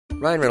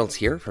Ryan Reynolds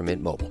here from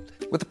Mint Mobile.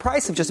 With the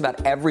price of just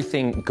about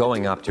everything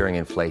going up during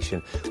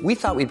inflation, we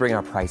thought we'd bring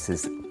our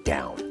prices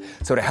down.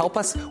 So to help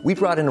us, we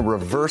brought in a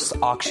reverse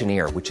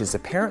auctioneer, which is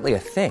apparently a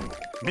thing.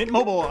 Mint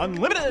Mobile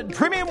Unlimited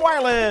Premium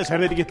Wireless. How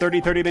to get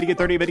 30, 30, bit to get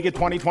 30, bit to get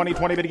 20, 20,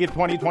 20, bit to get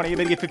 20, 20,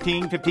 bit to get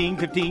 15, 15,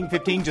 15,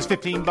 15, just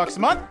 $15 a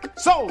month?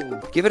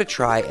 Sold! Give it a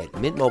try at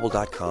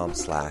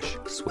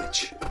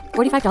mintmobile.com/switch.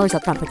 $45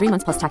 up front for 3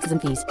 months plus taxes and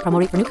fees. Promo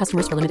rate for new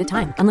customers for limited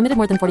time. Unlimited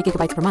more than 40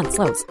 gigabytes per month.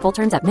 Slows full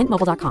terms at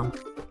mintmobile.com.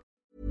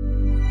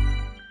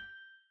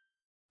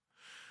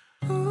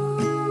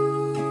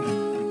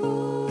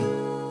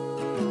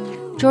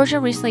 Georgia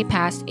recently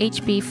passed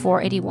HB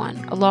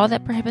 481, a law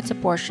that prohibits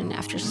abortion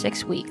after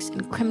 6 weeks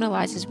and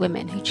criminalizes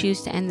women who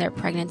choose to end their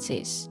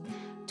pregnancies.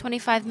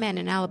 25 men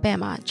in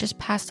Alabama just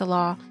passed a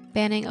law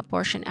banning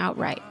abortion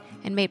outright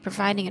and made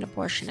providing an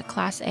abortion a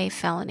Class A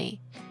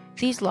felony.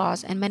 These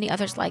laws, and many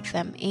others like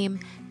them, aim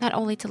not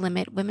only to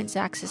limit women's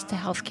access to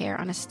health care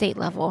on a state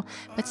level,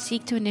 but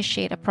seek to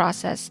initiate a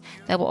process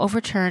that will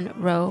overturn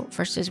Roe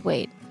v.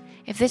 Wade.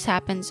 If this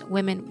happens,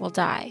 women will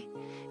die.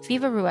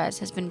 Viva Ruiz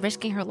has been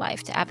risking her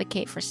life to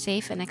advocate for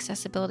safe and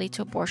accessibility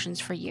to abortions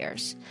for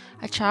years.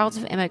 A child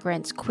of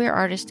immigrants, queer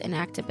artist and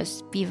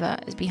activist Viva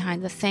is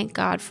behind the Thank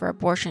God for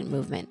Abortion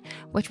movement,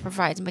 which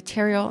provides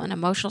material and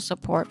emotional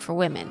support for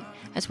women,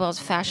 as well as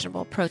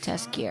fashionable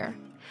protest gear.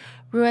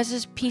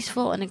 Ruiz's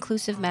peaceful and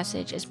inclusive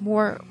message is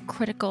more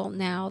critical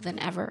now than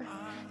ever.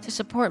 To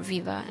support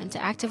Viva and to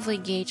actively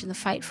engage in the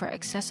fight for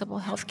accessible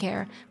health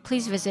care,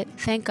 please visit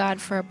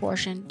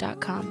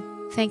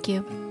thankgodforabortion.com. Thank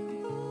you.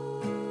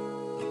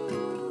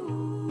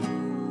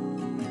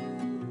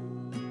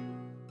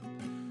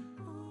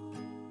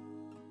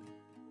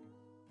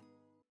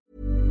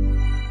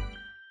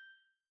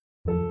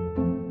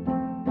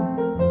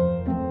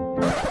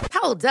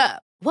 Hold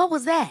up. What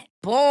was that?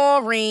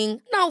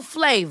 Boring. No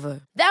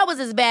flavor. That was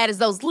as bad as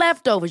those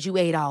leftovers you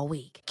ate all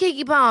week.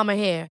 Keke Palmer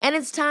here, and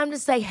it's time to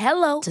say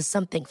hello to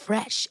something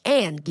fresh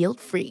and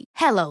guilt-free.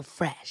 Hello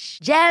Fresh.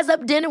 Jazz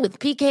up dinner with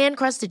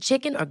pecan-crusted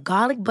chicken or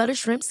garlic butter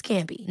shrimp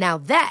scampi. Now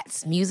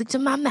that's music to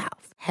my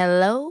mouth.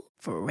 Hello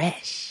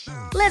Fresh.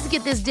 Let's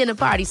get this dinner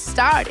party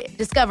started.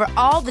 Discover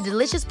all the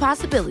delicious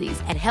possibilities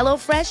at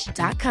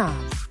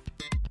hellofresh.com.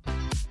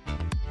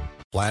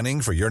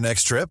 Planning for your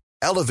next trip?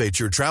 Elevate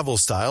your travel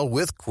style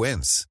with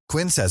Quince.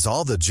 Quince has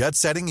all the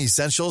jet-setting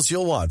essentials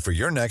you'll want for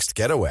your next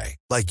getaway,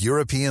 like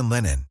European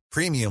linen,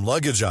 premium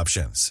luggage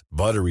options,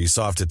 buttery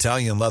soft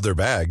Italian leather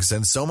bags,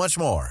 and so much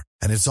more.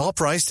 And it's all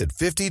priced at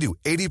 50 to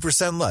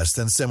 80% less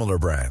than similar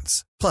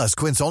brands. Plus,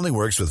 Quince only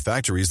works with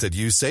factories that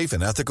use safe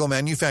and ethical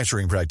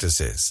manufacturing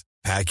practices.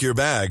 Pack your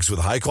bags with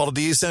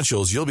high-quality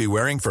essentials you'll be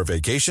wearing for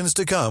vacations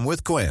to come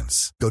with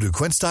Quince. Go to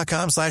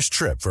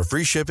quince.com/trip for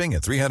free shipping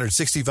and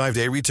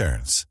 365-day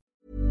returns.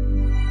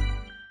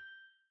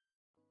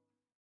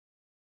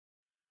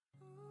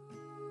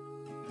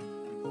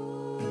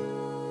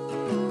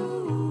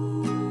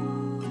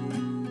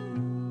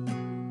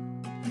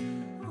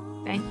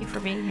 Thank you for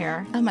being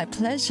here. Oh, my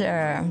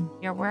pleasure.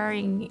 You're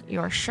wearing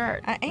your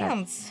shirt. I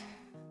am.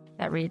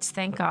 That reads,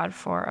 Thank God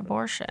for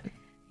Abortion.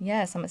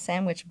 Yes, I'm a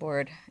sandwich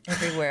board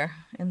everywhere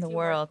in the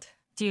world.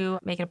 Do you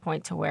make it a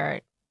point to wear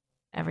it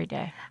every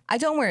day? I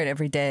don't wear it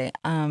every day.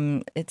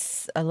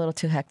 It's a little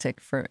too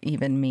hectic for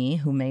even me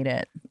who made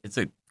it. It's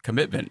a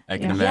commitment, I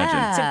can Yeah.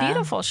 imagine. It's a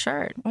beautiful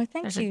shirt. Well,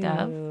 thank There's you. a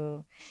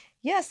dove.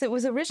 Yes, it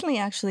was originally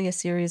actually a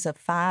series of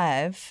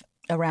 5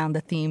 around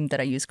the theme that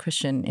I use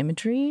Christian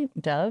imagery,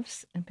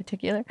 doves in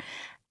particular.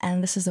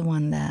 And this is the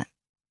one that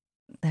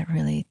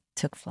really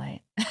took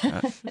flight.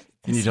 Can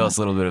you tell us a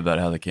little bit about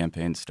how the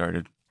campaign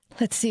started?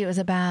 Let's see, it was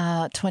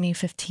about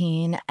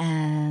 2015,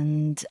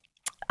 and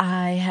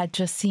I had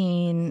just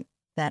seen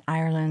that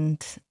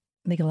Ireland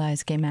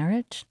legalized gay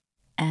marriage,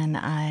 and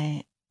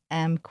I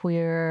am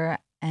queer,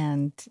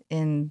 and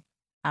in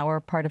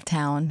our part of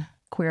town,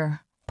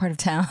 queer part of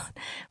town,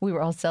 we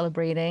were all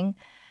celebrating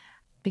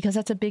because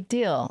that's a big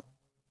deal,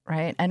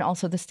 right? And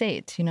also the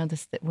states, you know,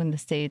 when the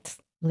states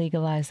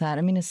legalize that,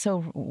 I mean, it's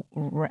so.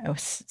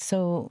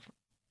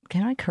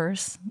 Can I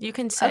curse? You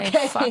can say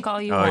Okay. fuck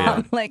all you Oh, want.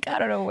 yeah. Like, I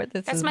don't know where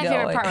this That's is my going.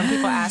 favorite part when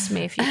people ask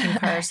me if you can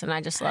curse, and I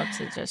just love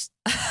to just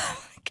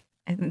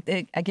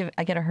I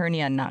get a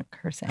hernia not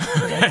cursing.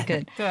 So that's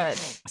good. good.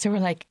 So we're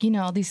like, you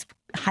know, these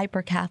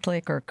hyper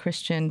Catholic or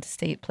Christian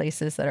state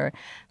places that are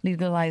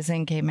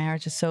legalizing gay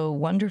marriage is so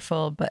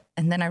wonderful.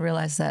 And then I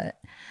realized that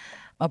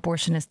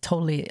abortion was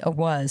totally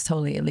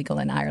illegal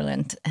in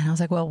Ireland. And I was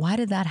like, well, why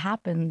did that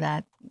happen?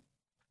 That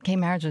gay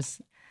marriage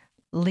was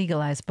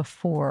legalized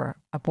before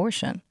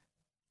abortion.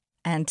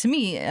 And to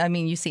me, I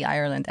mean, you see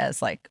Ireland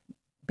as like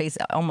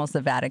almost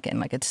the Vatican,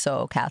 like it's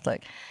so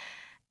Catholic.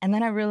 And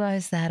then I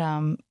realized that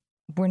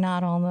we're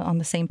not on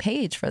the same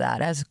page for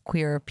that as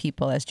queer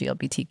people, as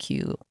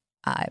LGBTQI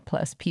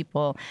plus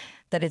people,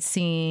 that it's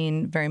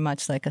seen very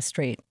much like a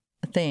straight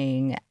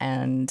thing.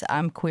 And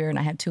I'm queer and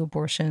I had 2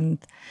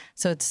 abortions.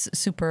 So it's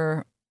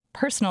super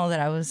personal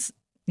that I was,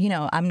 you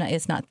know,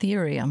 it's not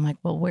theory. I'm like,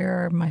 well,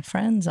 where are my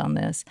friends on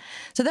this?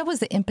 So that was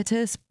the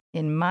impetus.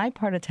 in my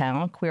part of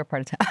town, queer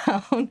part of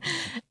town,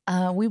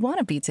 we want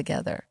to be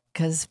together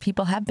because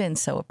people have been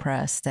so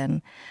oppressed.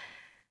 And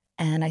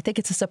I think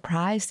it's a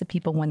surprise to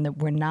people when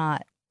we're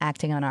not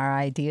acting on our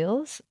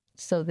ideals.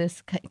 So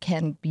this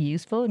can be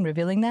useful in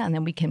revealing that, and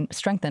then we can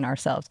strengthen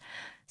ourselves.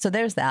 So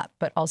there's that,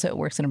 but also it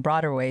works in a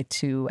broader way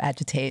to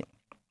agitate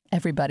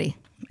everybody.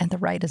 And the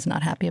right is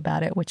not happy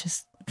about it, which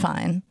is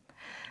fine.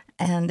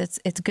 And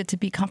it's good to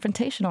be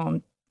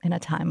confrontational in a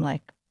time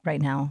like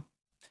right now.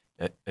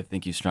 I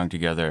think you strung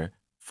together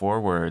 4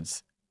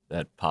 words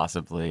that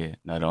possibly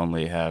not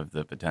only have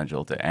the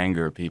potential to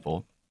anger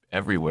people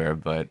everywhere,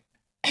 but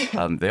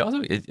they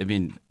also,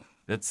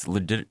 that's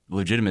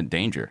legitimate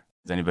danger.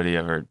 Has anybody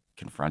ever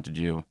confronted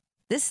you?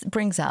 This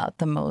brings out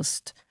the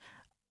most,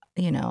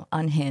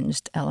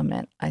 unhinged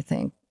element, I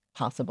think,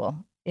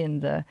 possible in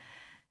the,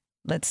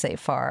 let's say,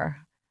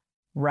 far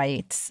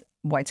right,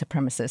 white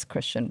supremacist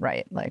Christian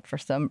right, like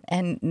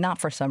and not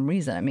for some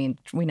reason. I mean,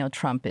 we know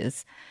Trump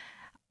is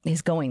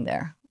going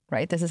there,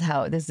 right? This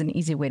is an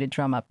easy way to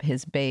drum up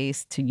his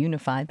base, to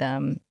unify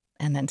them,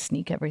 and then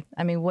sneak everything.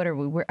 I mean, what are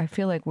we? I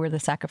feel like we're the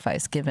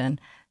sacrifice given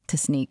to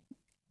sneak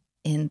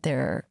in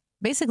their,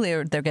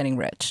 basically they're getting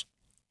rich,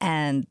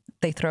 and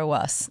they throw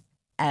us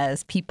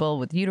as people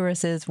with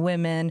uteruses,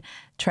 women,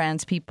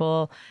 trans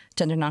people,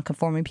 gender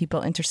nonconforming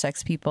people,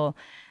 intersex people,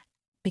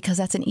 because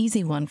that's an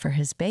easy one for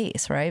his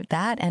base, right?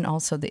 That, and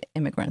also the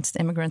immigrants.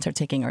 The immigrants are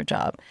taking our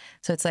job.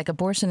 So it's like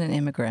abortion and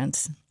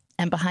immigrants.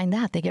 And behind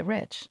that, they get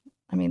rich.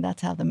 I mean,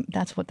 that's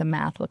what the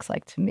math looks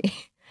like to me.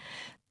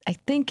 I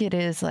think it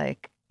is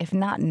like, if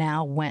not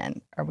now,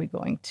 when are we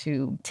going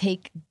to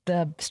take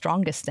the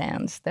strongest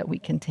stands that we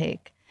can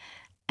take?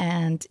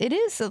 And it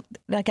is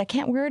like, I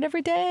can't wear it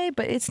every day,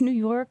 but it's New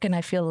York and I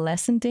feel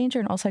less in danger.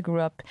 And also I grew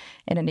up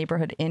in a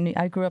neighborhood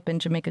I grew up in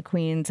Jamaica,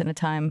 Queens, in a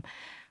time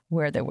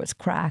where there was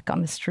crack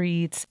on the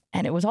streets,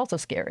 and it was also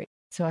scary.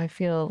 So I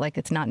feel like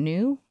it's not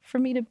new for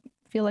me to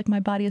feel like my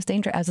body is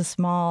danger as a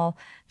small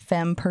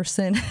femme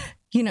person,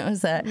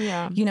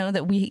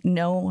 that we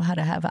know how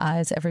to have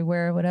eyes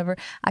everywhere or whatever.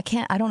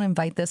 I don't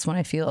invite this when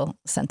I feel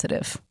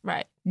sensitive.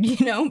 Right.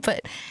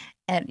 But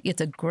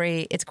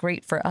it's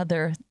great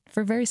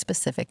for very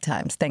specific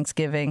times.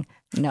 Thanksgiving.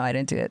 No, I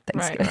didn't do it.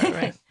 Thanksgiving.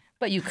 Right.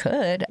 But you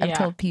could. I've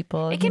told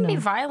people. It can be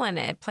violent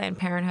at Planned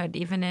Parenthood,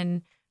 even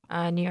in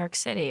New York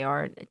City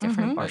or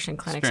different abortion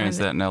clinics. Experienced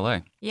that in LA.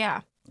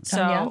 Yeah.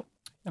 So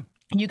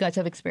you guys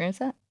have experienced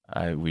that?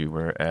 We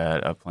were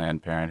at a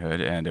Planned Parenthood,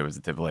 and it was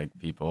the type of like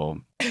people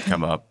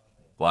come up,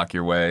 block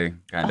your way,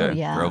 kind of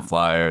throw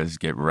flyers,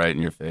 get right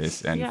in your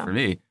face. And for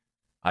me,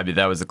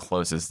 that was the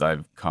closest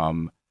I've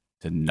come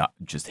to not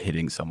just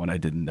hitting someone I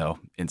didn't know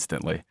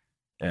instantly.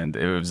 And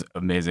it was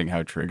amazing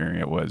how triggering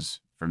it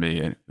was for me,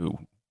 and who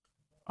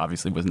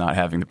obviously was not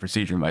having the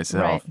procedure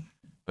myself. Right.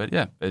 But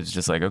yeah, it's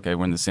just like, okay,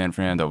 we're in the San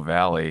Fernando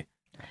Valley,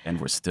 and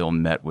we're still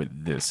met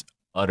with this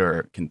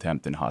utter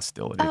contempt and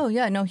hostility. Oh,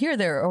 yeah. No,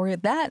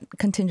 that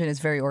contingent is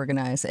very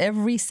organized.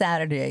 Every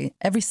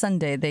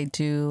Sunday, they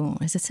do,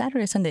 is it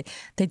Saturday or Sunday?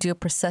 They do a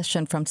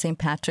procession from St.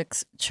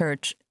 Patrick's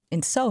Church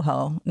in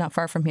Soho, not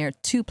far from here,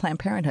 to Planned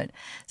Parenthood.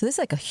 So this is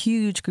like a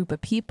huge group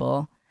of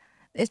people.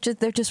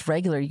 They're just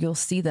regular. You'll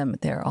see them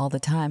there all the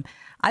time.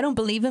 I don't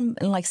believe in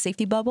like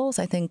safety bubbles.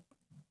 I think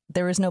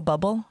there is no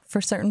bubble for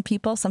certain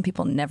people. Some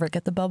people never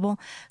get the bubble.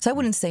 So I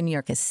wouldn't say New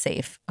York is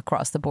safe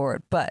across the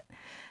board, but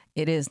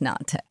it is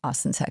not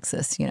Austin,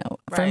 Texas,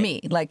 for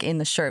me, like in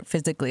the shirt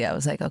physically, I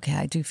was like, okay,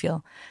 I do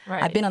feel,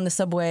 I've been on the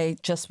subway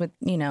just with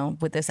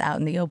this out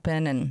in the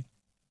open, and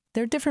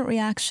there are different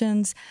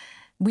reactions.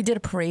 We did a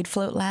parade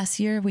float last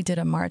year. We did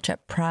a march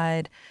at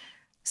Pride.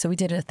 So we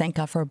did a Thank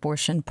God for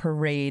Abortion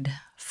parade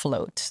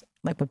float,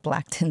 like with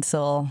black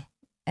tinsel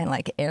and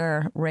like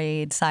air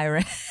raid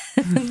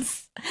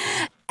sirens.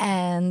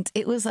 And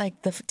it was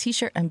like the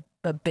T-shirt and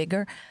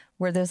bigger,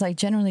 where there's like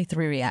generally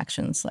 3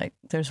 reactions. Like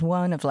there's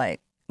one of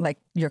like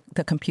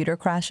the computer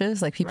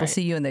crashes, like people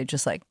see you and they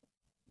just like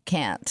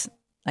can't.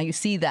 And you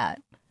see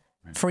that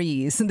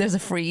freeze. There's a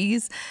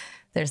freeze.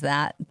 There's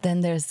that.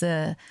 Then there's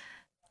the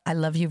I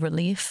love you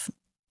relief.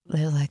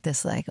 There's like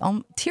this like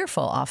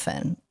tearful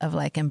often of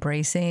like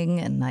embracing,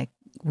 and like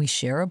we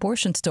share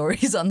abortion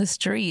stories on the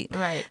street.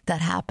 Right.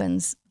 That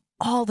happens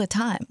all the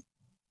time,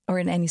 or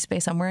in any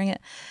space I'm wearing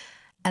it.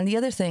 And the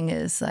other thing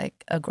is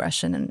like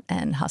aggression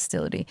and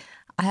hostility.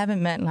 I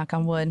haven't met, knock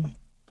on wood,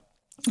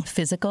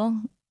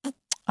 physical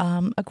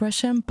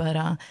aggression,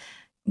 but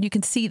you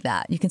can see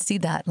that. You can see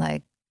that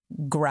like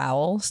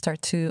growl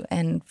start to,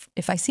 and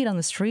if I see it on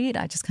the street,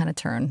 I just kind of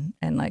turn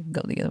and like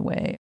go the other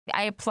way.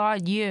 I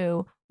applaud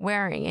you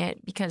wearing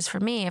it, because for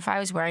me, if I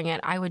was wearing it,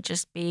 I would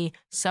just be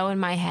so in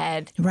my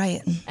head.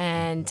 Right.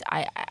 And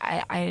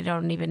I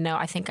don't even know.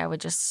 I think I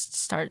would just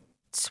start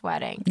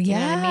sweating. You know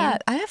what I mean?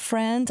 I have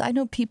friends. I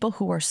know people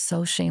who are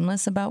so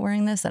shameless about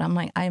wearing this that I'm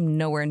like, I am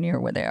nowhere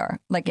near where they are.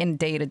 Like in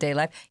day-to-day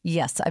life.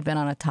 Yes, I've been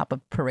on a top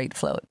of parade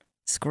float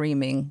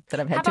screaming that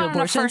I've had 2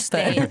 abortions.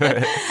 How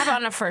about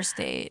on a first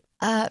date?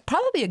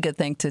 Probably a good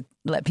thing to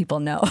let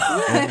people know.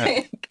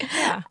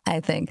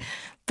 I think.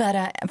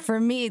 But for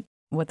me,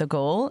 what the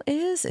goal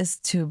is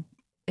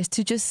is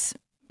to just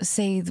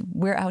say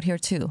we're out here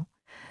too.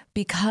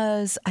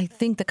 Because I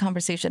think the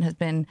conversation has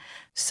been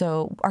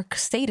our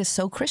state is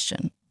so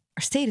Christian.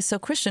 Our state is so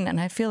Christian. And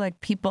I feel like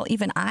people,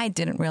 even I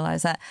didn't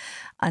realize that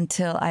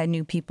until I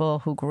knew people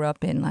who grew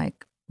up in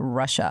like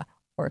Russia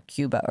or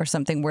Cuba or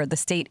something where the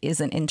state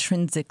isn't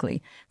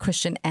intrinsically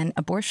Christian and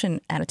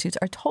abortion attitudes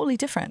are totally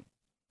different.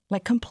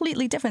 Like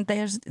completely different.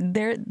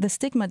 The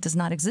stigma does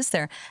not exist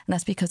there. And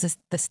that's because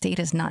the state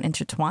is not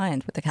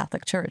intertwined with the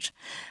Catholic Church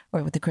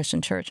or with the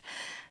Christian Church.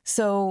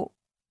 So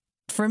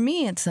for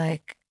me, it's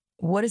like,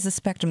 what is the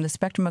spectrum? The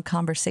spectrum of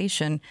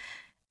conversation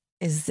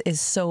is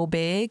so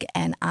big,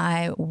 and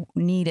I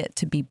need it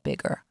to be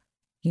bigger,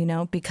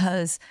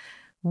 because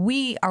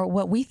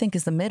what we think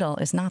is the middle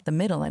is not the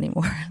middle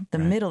anymore. The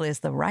middle is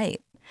the right.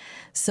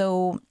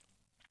 So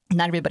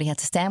not everybody has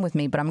to stand with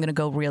me, but I'm going to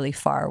go really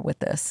far with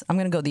this. I'm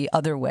going to go the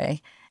other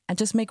way and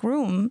just make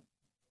room.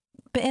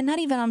 And not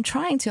even I'm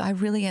trying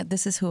to.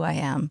 This is who I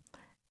am,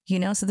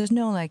 So there's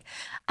no like,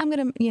 I'm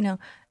going to,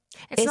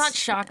 It's not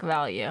shock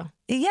value.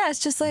 Yeah, it's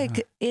just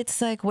like,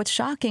 it's like what's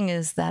shocking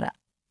is that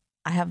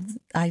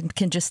I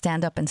can just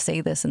stand up and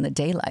say this in the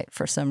daylight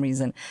for some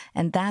reason.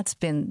 And that's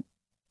been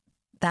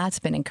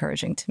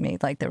encouraging to me,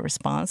 like the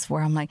response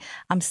where I'm like,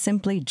 I'm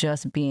simply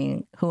just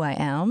being who I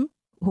am,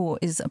 who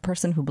is a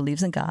person who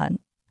believes in God.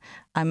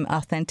 I'm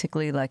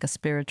authentically like a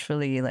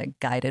spiritually like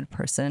guided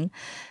person.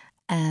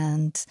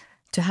 And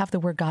to have the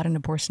word God and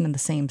abortion in the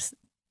same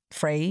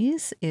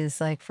phrase is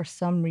like, for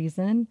some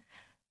reason,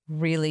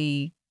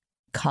 really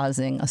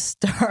causing a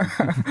stir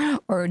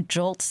or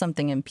jolt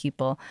something in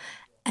people.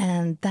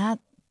 And that,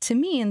 to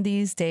me, in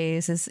these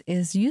days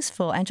is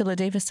useful. Angela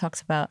Davis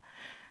talks about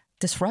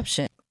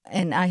disruption.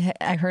 And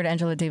I heard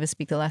Angela Davis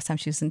speak the last time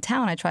she was in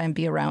town. I try and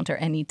be around her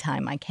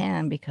anytime I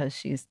can because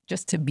she's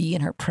just to be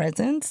in her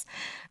presence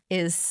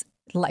is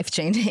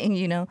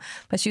life-changing,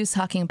 But she was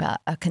talking about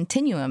a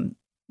continuum.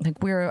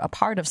 Like we're a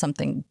part of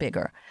something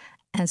bigger.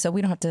 And so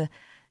we don't have to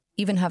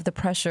even have the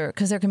pressure,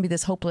 because there can be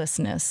this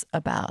hopelessness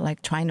about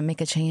like trying to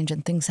make a change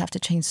and things have to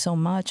change so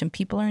much and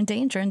people are in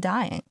danger and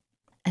dying.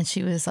 And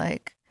she was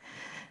like,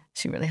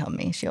 she really helped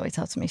me. She always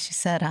helps me. She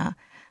said,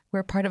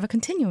 we're part of a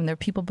continuum. There are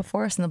people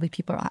before us and there'll be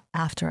people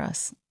after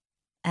us.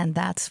 And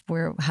that's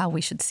how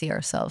we should see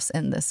ourselves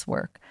in this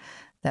work,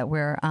 that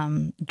we're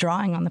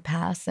drawing on the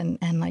past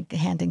and like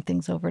handing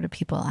things over to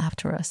people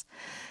after us.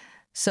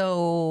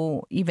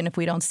 So even if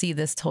we don't see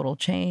this total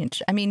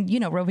change, I mean,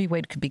 Roe v.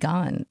 Wade could be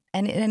gone,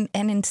 and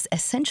it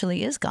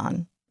essentially is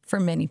gone for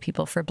many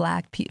people, for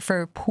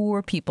for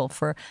poor people,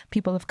 for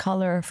people of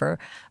color, for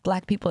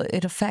Black people.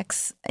 It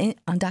affects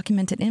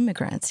undocumented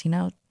immigrants.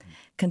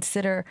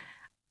 Consider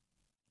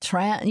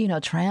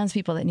trans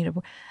people that need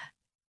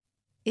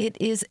it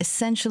is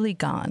essentially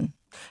gone.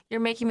 You're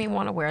making me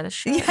want to wear the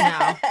shirt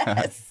now.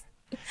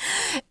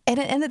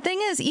 And the thing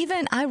is,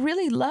 even I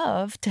really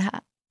love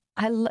to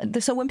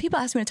so when people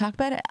ask me to talk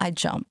about it, I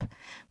jump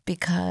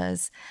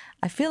because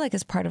I feel like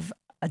it's part of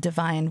a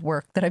divine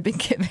work that I've been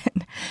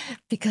given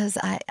because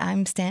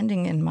I'm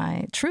standing in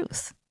my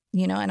truth,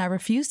 and I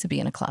refuse to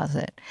be in a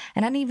closet.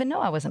 And I didn't even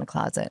know I was in a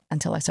closet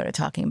until I started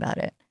talking about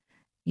it,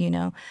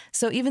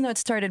 So even though it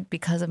started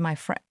because of my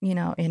friend,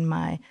 in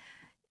my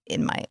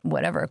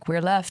whatever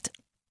queer left,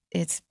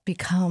 it's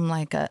become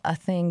like a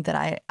thing that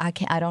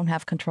I don't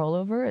have control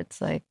over.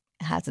 It's like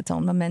it has its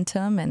own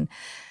momentum, and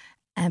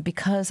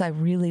because I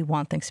really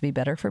want things to be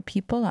better for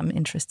people, I'm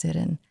interested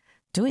in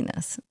doing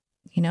this,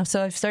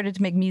 So I've started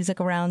to make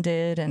music around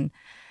it, and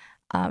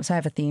so I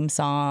have a theme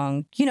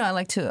song. I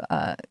like to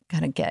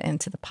kind of get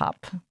into the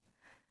pop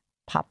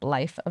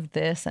life of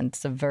this and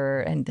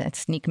subvert and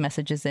sneak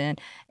messages in,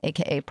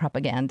 aka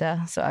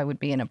propaganda. So I would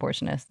be an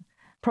abortionist,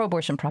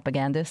 pro-abortion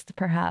propagandist,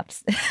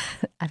 perhaps.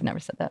 I've never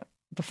said that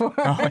before,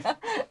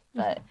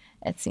 but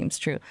it seems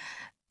true.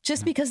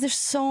 Just because there's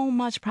so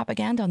much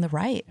propaganda on the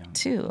right,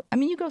 too. I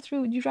mean, you drive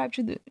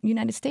through the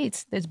United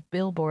States, there's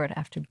billboard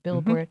after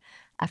billboard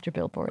after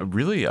billboard.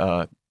 Really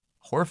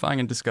horrifying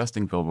and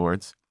disgusting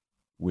billboards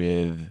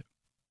with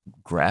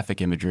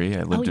graphic imagery.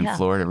 I lived in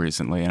Florida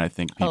recently, and I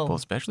think people,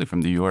 especially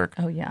from New York,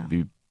 would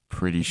be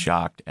pretty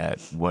shocked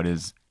at what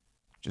is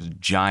just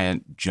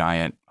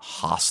giant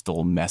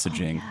hostile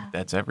messaging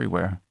that's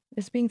everywhere.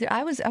 It's being there.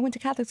 I went to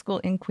Catholic school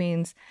in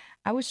Queens.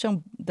 I was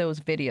shown those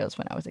videos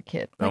when I was a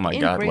kid. Like oh my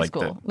God! Grade like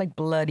school, like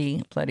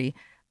bloody,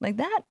 like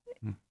that.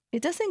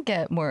 It doesn't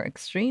get more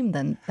extreme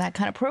than that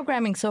kind of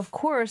programming. So of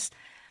course,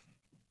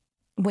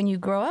 when you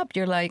grow up,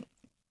 you're like,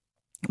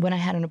 when I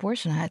had an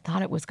abortion, I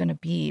thought it was going to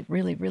be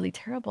really, really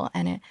terrible,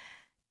 and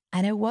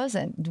it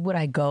wasn't. Would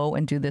I go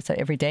and do this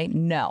every day?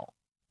 No,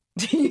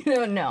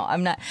 no,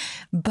 I'm not.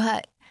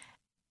 But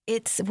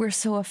we're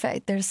so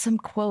affected. There's some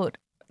quote.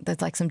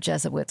 That's like some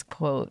Jesuits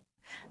quote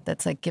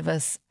that's like, give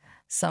us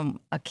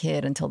a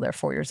kid until they're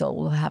 4 years old.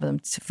 We'll have them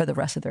for the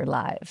rest of their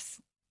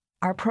lives.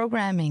 Our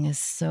programming is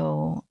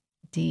so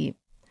deep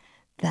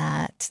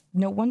that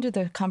no wonder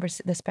the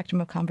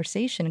spectrum of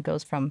conversation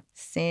goes from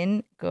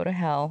sin, go to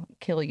hell,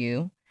 kill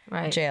you,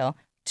 jail,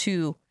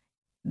 to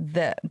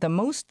the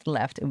most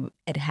left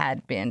it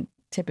had been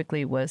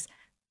typically was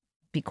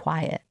be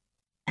quiet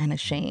and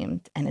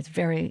ashamed, and it's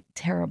very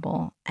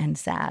terrible and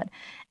sad.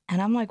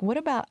 And I'm like, what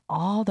about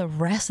all the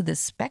rest of this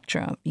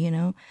spectrum,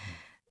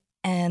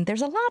 And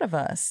there's a lot of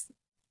us.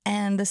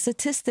 And the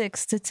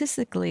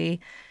statistically,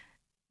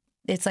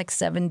 it's like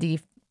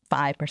 75%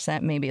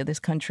 maybe of this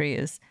country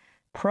is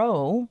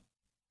pro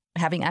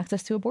having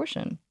access to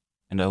abortion.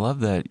 And I love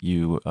that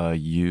you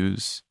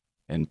use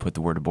and put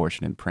the word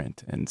abortion in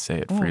print and say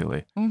it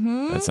freely.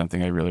 Mm-hmm. That's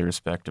something I really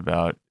respect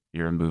about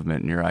your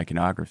movement and your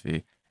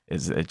iconography,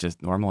 is it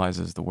just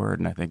normalizes the word.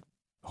 And I think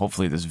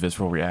hopefully this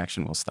visceral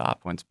reaction will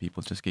stop once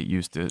people just get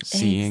used to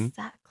seeing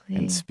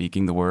and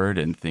speaking the word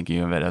and thinking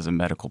of it as a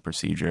medical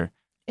procedure.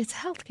 It's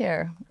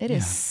healthcare. It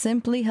is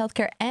simply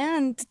healthcare.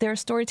 And there are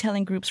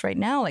storytelling groups right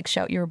now, like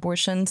Shout Your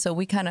Abortion. So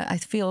I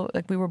feel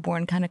like we were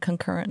born kind of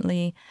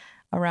concurrently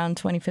around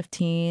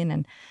 2015.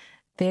 And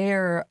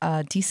they're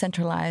a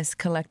decentralized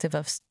collective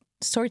of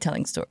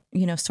storytelling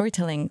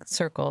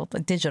circle,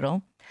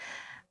 digital,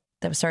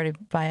 that was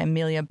started by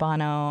Amelia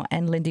Bono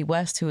and Lindy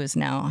West, who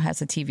now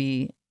has a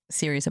TV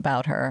series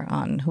about her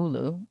on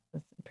Hulu.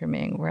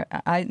 Premiering.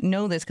 I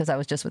know this because I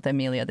was just with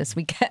Amelia this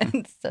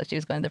weekend, so she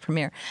was going to the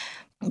premiere.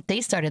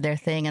 They started their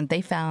thing, and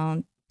they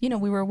found, we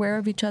were aware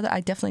of each other.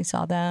 I definitely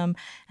saw them,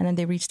 and then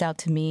they reached out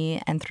to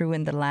me and threw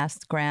in the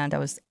last grant. I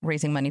was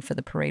raising money for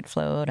the parade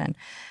float, and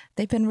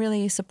they've been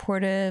really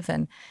supportive,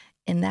 and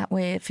in that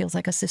way, it feels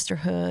like a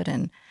sisterhood.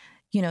 And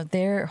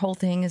their whole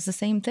thing is the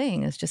same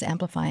thing. It's just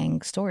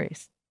amplifying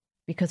stories,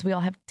 because we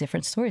all have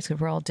different stories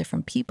because we're all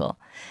different people.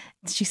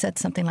 She said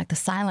something like the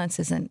silence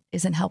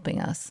isn't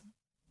helping us.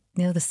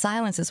 The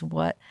silence is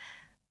what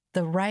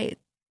the right,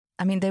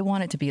 they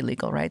want it to be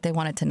illegal, right? They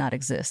want it to not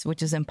exist,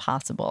 which is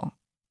impossible.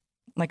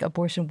 Like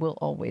abortion will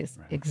always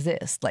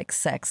exist, like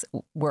sex,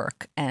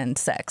 work, and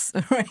sex,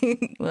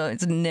 right? Well,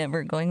 it's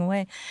never going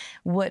away.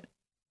 What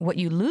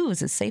you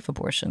lose is safe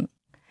abortion.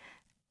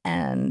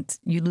 And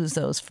you lose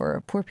those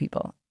for poor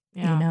people,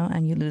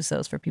 and you lose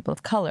those for people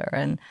of color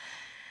and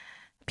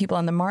people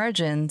on the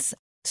margins.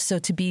 So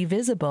to be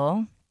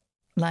visible,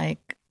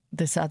 like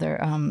this other,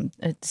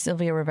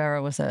 Sylvia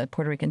Rivera was a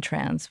Puerto Rican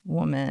trans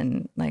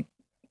woman. Like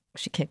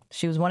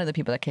she was one of the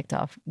people that kicked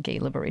off gay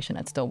liberation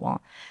at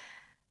Stonewall.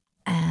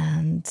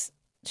 And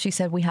she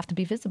said, we have to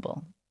be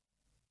visible.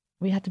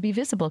 We have to be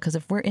visible because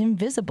if we're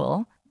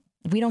invisible,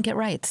 we don't get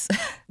rights.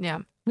 Yeah.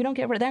 We don't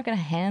get rights. They're not going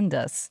to hand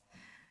us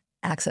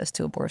access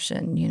to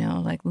abortion,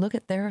 like look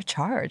at their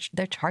charge.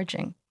 They're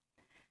charging,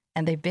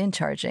 and they've been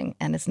charging,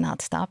 and it's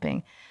not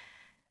stopping.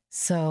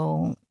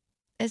 So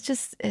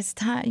it's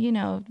time,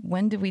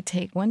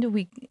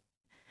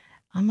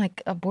 I'm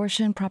like,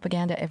 abortion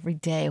propaganda every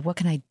day. What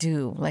can I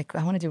do? Like,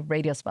 I want to do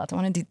radio spots. I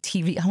want to do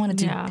TV. I want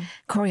to do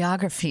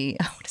choreography.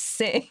 I want to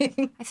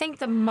sing. I think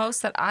the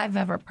most that I've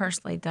ever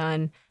personally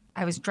done,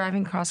 I was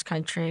driving cross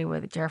country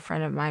with a dear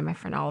friend of mine, my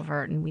friend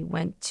Oliver, and we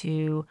went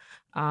to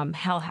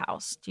Hell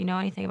House. Do you know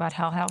anything about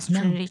Hell House,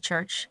 No. Trinity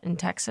Church in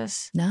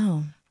Texas?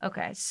 No.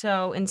 Okay,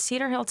 so in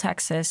Cedar Hill,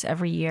 Texas,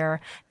 every year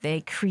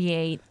they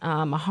create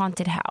a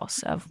haunted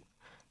house of,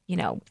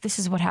 this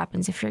is what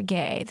happens if you're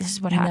gay. This is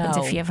what happens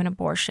if you have an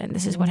abortion.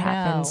 This is what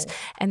happens.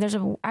 And there's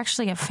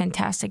actually a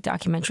fantastic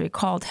documentary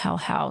called Hell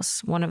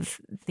House, one of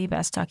the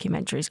best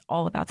documentaries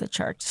all about the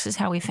church. This is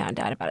how we found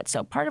out about it.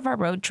 So part of our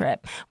road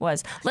trip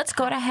was, let's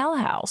go to Hell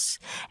House.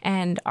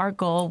 And our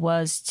goal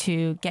was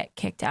to get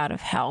kicked out of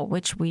hell,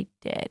 which we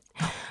did.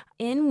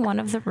 In one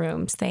of the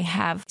rooms, they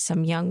have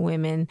some young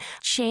women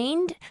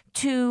chained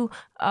to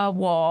a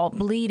wall,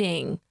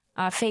 bleeding,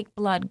 fake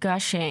blood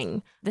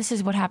gushing. This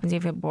is what happens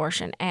if you have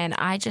abortion. And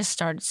I just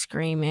started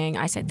screaming.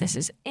 I said, this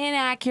is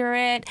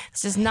inaccurate.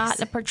 This is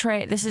not a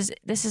portray. This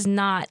is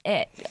not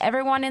it.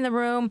 Everyone in the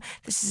room,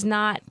 this is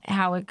not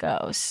how it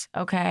goes.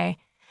 Okay.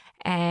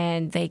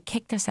 And they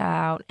kicked us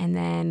out. And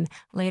then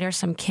later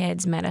some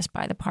kids met us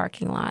by the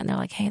parking lot. And they're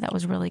like, hey, that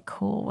was really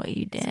cool what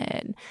you did.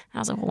 And I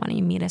was like, well, why don't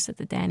you meet us at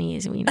the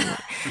Denny's? We can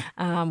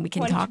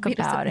talk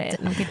about it.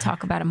 And we can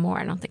talk about it more.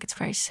 I don't think it's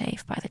very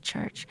safe by the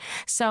church.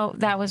 So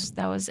that was,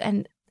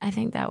 and I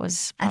think that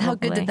was probably, and how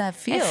good did that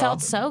feel? It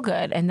felt so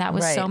good. And that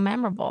was so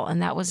memorable.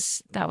 And that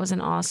was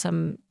an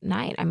awesome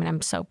night. I mean,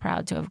 I'm so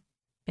proud to have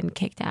been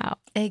kicked out.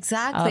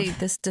 Exactly.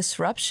 This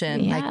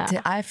disruption.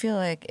 Yeah. I feel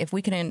like if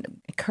we can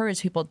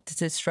encourage people to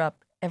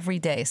disrupt every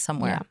day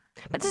somewhere.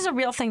 Yeah. But this is a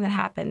real thing that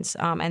happens.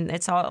 And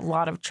it's a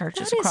lot of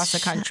churches across the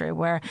country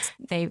where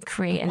they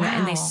create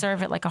and they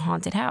serve it like a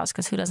haunted house,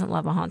 because who doesn't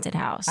love a haunted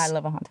house? I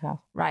love a haunted house.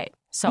 Right.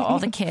 So all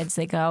the kids,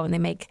 they go and they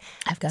make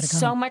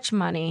so much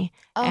money.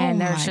 Oh, and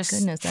there's just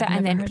goodness.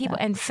 and then people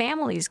and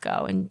families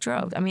go in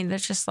droves. I mean,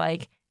 there's just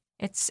like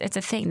it's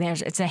a thing.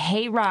 It's a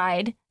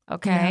hayride.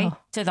 Okay,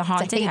 to the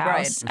haunted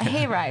house, a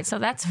hayride. So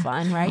that's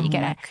fun, right? You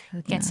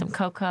get some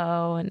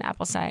cocoa and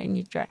apple cider, and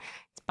it's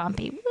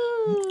bumpy.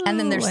 Woo! And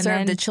then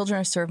the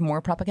children are served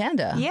more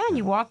propaganda. Yeah, and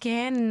you walk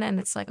in, and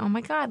it's like, oh my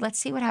God, let's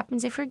see what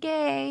happens if you're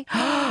gay.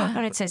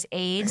 And it says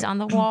AIDS on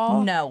the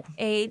wall. No,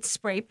 AIDS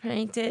spray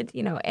painted.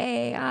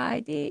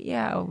 AIDS.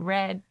 Yeah,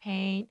 red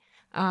paint.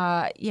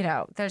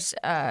 There's.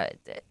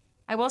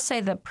 I will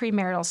say the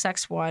premarital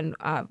sex one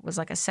was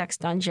like a sex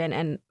dungeon,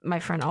 and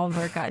my friend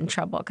Oliver got in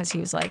trouble because he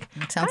was like,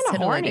 kind of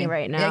horny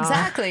right now.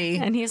 Exactly.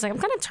 And he's like, I'm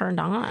kind of turned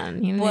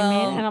on. You know what I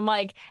mean? And I'm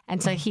like,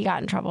 and so he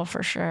got in trouble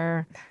for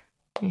sure.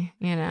 You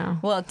know.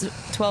 Well,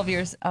 12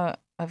 years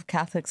of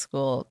Catholic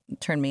school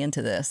turned me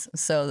into this.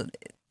 So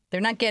they're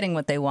not getting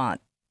what they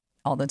want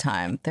all the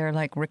time. They're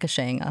like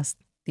ricocheting us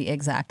the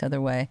exact other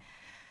way.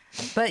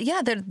 But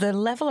yeah, the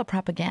level of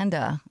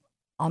propaganda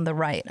on the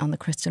right, on the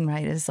Christian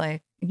right, is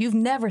like, we've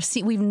never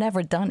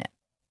done it.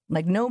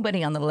 Like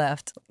nobody on the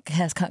left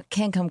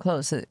can come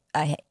close to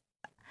a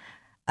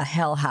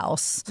hell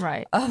house,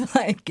 right, of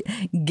like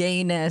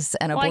gayness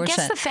and abortion. I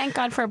guess the thank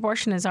God for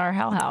abortion is our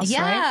hell house.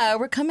 Yeah, right?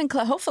 We're coming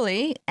close,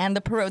 hopefully. And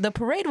the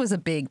parade was a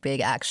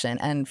big action.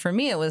 And for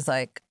me, it was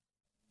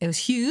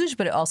huge,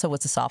 but it also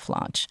was a soft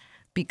launch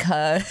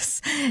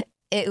because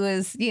it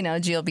was,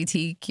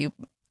 GLBTQI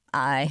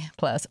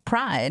plus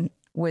pride,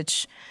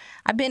 which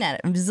I've been at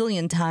a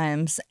bazillion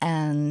times.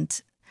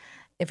 And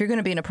if you're going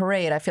to be in a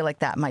parade, I feel like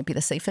that might be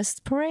the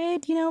safest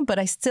parade, but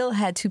I still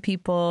had two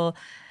people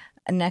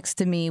next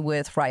to me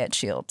with riot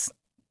shields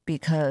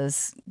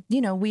because,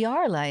 we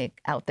are like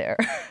out there.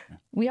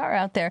 We are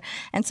out there.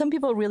 And some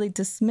people really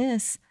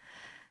dismiss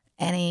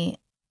any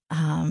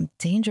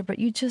danger, but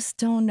you just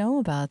don't know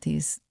about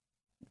these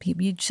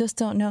people. You just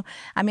don't know.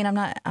 I mean,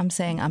 I'm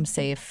saying I'm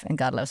safe and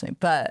God loves me,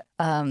 but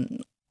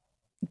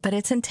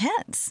it's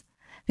intense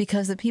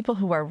because the people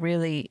who are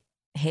really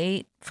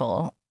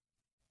hateful,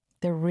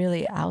 they're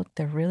really off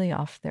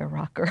their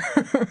rocker.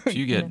 Do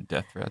you get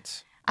death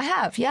threats? I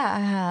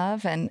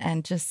have.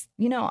 And just,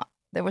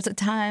 there was a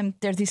time,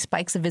 there's these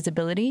spikes of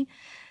visibility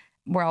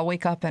where I'll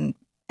wake up and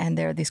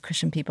there are these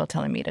Christian people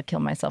telling me to kill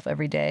myself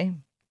every day.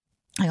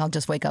 I'll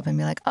just wake up and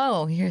be like,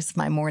 oh, here's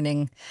my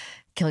morning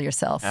kill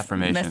yourself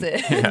affirmation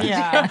message.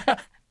 Yeah.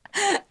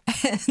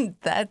 And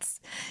that's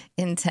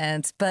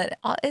intense, but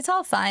it's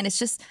all fine. It's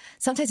just,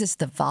 sometimes it's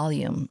the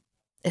volume.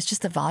 It's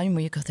just the volume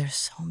where you go, there's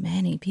so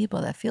many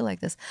people that feel like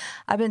this.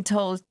 I've been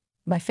told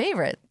my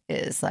favorite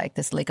is like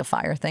this lake of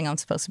fire thing I'm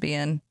supposed to be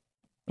in.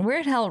 We're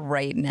in hell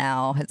right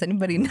now. Has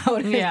anybody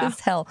noticed? Yeah. It's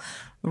hell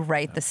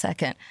right the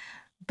second.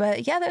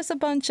 But yeah, there's a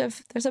bunch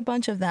of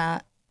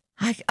that.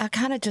 I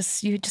kind of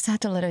you just have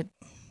to let it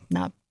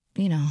not,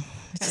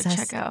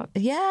 check out.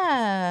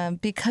 Yeah,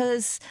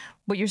 because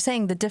what you're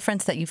saying, the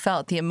difference that you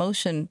felt, the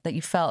emotion that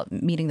you felt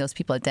meeting those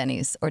people at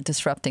Denny's or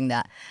disrupting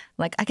that,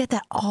 like I get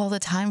that all the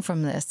time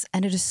from this,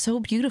 and it is so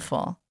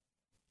beautiful.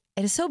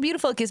 It is so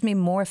beautiful. It gives me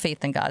more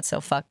faith in God.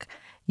 So fuck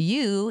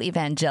you,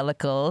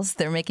 evangelicals.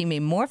 They're making me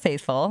more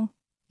faithful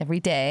every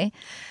day.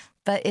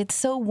 But it's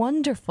so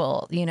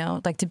wonderful,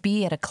 like to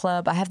be at a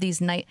club. I have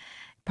these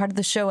part of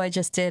the show I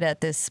just did at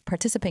this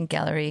participant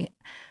gallery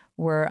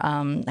where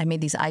I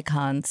made these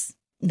icons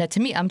that to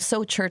me, I'm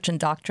so church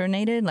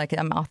indoctrinated. Like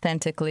I'm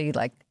authentically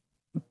like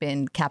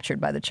been captured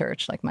by the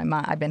church. Like my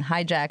mom, I've been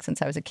hijacked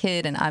since I was a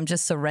kid, and I'm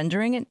just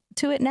surrendering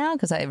to it now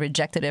because I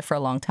rejected it for a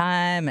long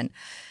time. And,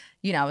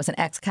 I was an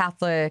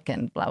ex-Catholic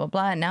and blah, blah,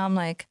 blah. And now I'm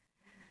like,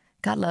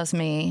 God loves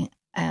me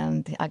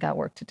and I got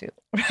work to do,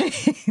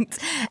 right?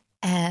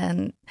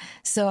 And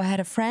so I had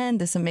a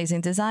friend, this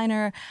amazing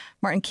designer,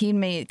 Martin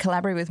Keene,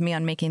 collaborate with me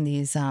on making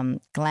these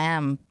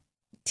glam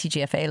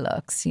TGFA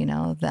looks,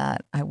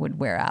 that I would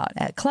wear out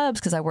at clubs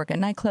because I work at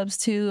nightclubs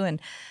too.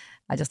 And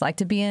I just like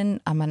to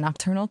I'm a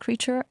nocturnal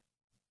creature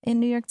in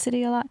New York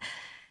City a lot.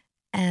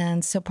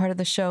 And so part of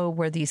the show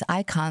were these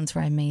icons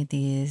where I made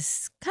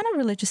these kind of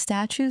religious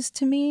statues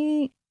to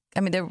me.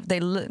 I mean, they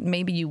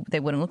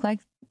wouldn't look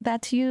like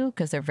that to you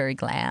because they're very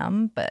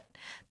glam, but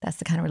that's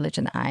the kind of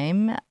religion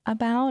I'm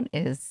about,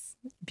 is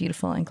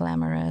beautiful and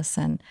glamorous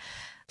and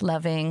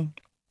loving.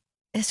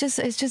 It's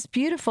just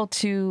beautiful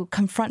to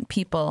confront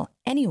people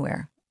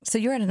anywhere. So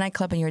you're at a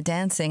nightclub and you're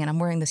dancing and I'm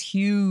wearing this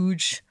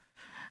huge,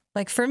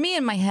 like for me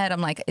in my head,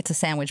 I'm like, it's a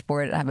sandwich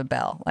board. I have a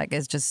bell. Like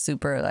it's just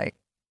super like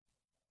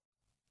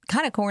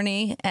kind of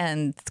corny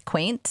and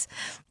quaint,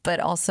 but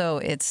also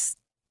it's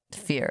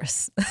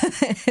fierce.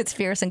 It's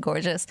fierce and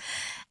gorgeous.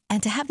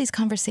 And to have these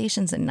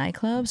conversations in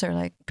nightclubs or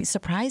like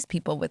surprise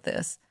people with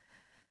this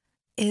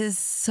is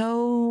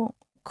so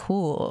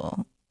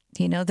cool.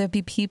 There'd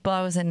be people.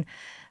 I was in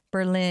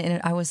Berlin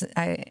and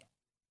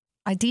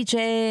I DJ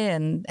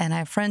and I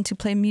have friends who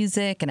play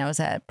music, and I was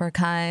at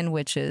Berghain,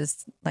 which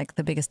is like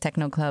the biggest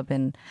techno club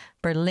in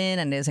Berlin,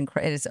 and it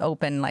is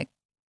open. Like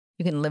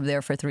you can live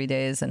there for 3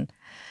 days and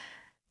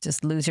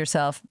just lose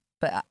yourself.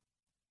 But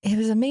it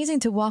was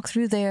amazing to walk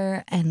through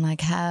there and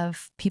like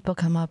have people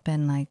come up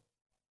and like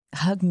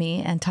hug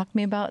me and talk to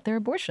me about their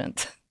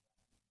abortions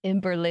in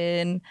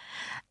Berlin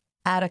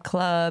at a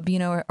club,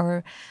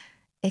 or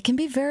it can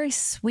be very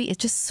sweet.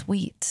 It's just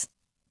sweet.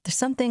 There's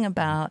something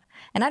about,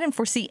 and I didn't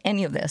foresee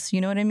any of this.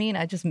 You know what I mean?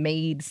 I just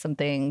made some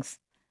things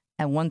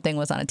and one thing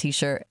was on a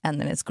t-shirt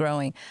and then it's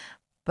growing.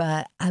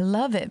 But I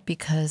love it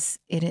because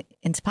it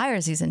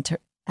inspires these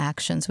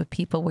interactions with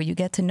people where you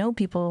get to know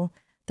people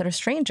that are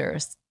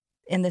strangers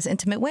in this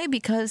intimate way,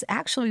 because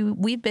actually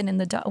we've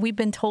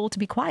been told to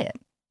be quiet.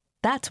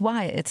 That's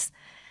why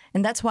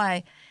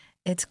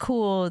it's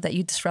cool that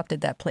you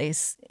disrupted that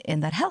place in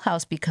that hell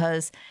house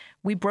because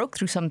we broke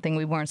through something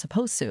we weren't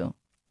supposed to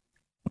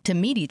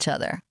meet each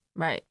other.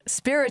 Right.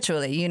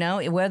 Spiritually, you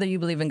know, whether you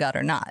believe in God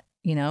or not,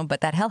 you know,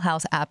 but that hell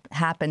house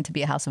happened to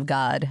be a house of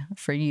God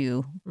for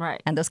you.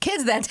 Right. And those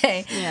kids that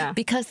day. Yeah.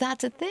 Because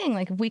that's a thing.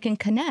 Like, if we can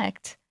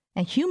connect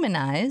and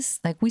humanize,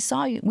 like we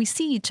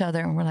see each other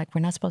and we're like,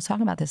 we're not supposed to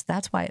talk about this.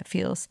 That's why it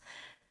feels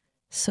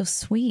so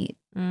sweet,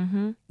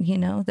 you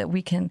know, that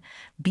we can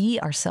be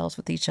ourselves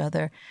with each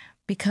other.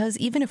 Because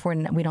even if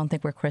we don't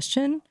think we're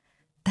Christian,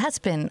 that's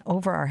been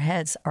over our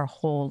heads our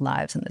whole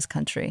lives in this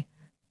country,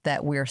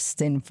 that we're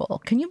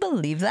sinful. Can you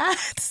believe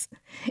that?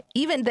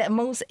 Even the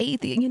most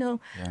atheist, you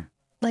know,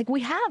 like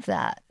we have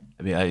that.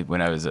 I mean, I had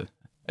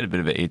a bit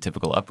of an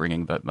atypical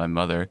upbringing, but my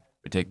mother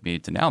would take me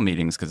to now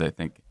meetings because I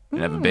think I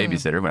didn't have a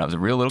babysitter when I was a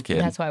real little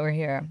kid. That's why we're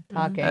here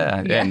talking.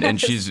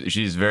 And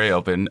she's very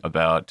open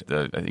about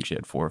I think she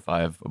had 4 or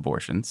 5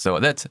 abortions. So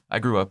I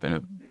grew up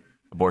in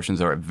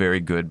abortions are a very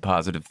good,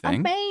 positive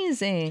thing.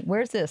 Amazing.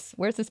 Where's this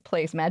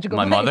place? Magical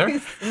My place?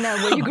 mother? No,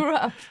 where you grew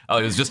up. Oh,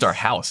 it was just our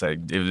house.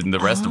 The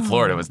rest of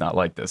Florida was not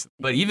like this.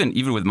 But even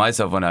with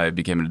myself, when I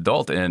became an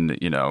adult and,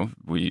 you know,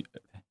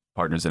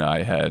 partners and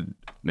I had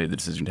made the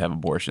decision to have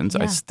abortions,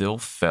 I still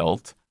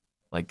felt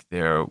like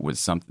there was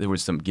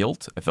some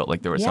guilt. I felt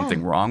like there was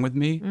something wrong with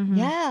me. Mm-hmm.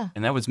 Yeah.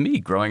 And that was me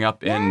growing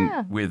up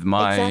with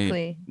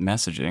my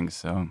messaging.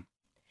 So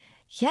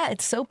yeah,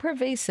 it's so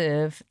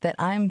pervasive that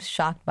I'm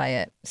shocked by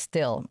it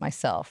still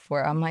myself,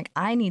 where I'm like,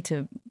 I need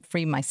to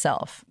free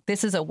myself.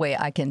 This is a way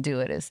I can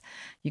do it, is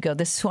you go,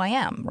 this is who I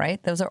am,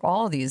 right? Those are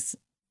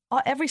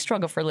every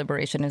struggle for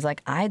liberation is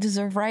like, I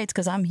deserve rights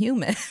because I'm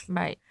human.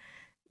 Right.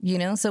 You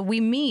know, so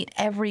we meet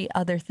every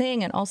other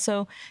thing. And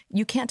also,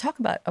 you can't talk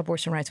about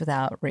abortion rights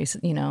without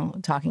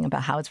talking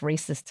about how it's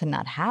racist to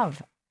not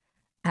have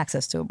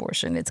access to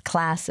abortion. It's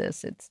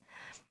classist. It's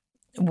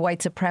white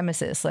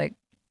supremacist. Like,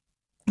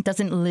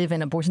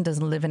 abortion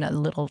doesn't live in a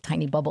little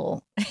tiny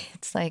bubble.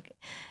 It's like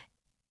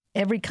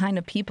every kind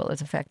of people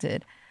is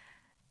affected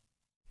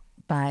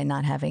by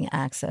not having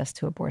access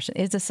to abortion.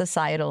 It's a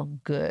societal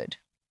good.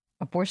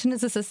 Abortion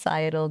is a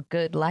societal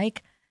good,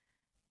 like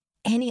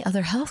any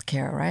other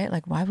healthcare, right?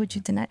 Like, why would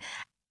you deny?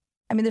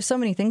 I mean, there's so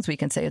many things we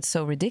can say. It's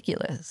so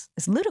ridiculous.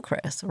 It's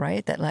ludicrous,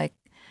 right? That like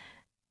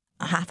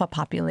half a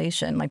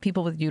population, like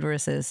people with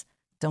uteruses,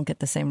 don't get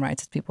the same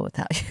rights as people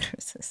without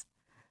uteruses.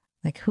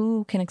 Like,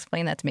 who can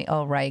explain that to me?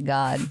 Oh, right,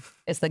 God.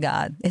 It's the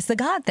God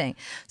thing.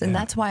 And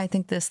that's why I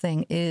think this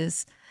thing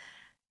is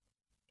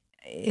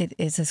a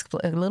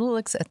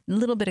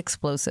little bit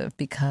explosive,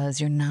 because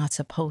you're not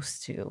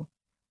supposed to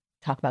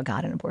talk about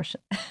God and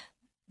abortion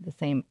the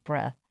same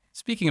breath.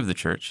 Speaking of the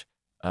church,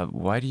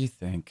 why do you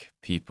think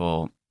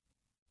people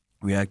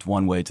react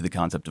one way to the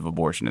concept of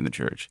abortion in the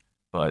church,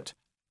 but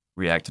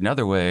react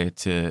another way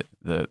to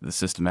the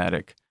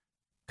systematic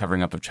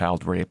covering up of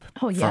child rape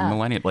from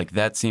millennia? Like,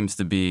 that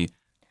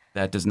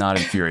does not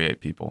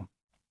infuriate people,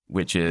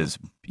 which is,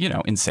 you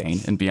know, insane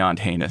and beyond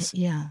heinous.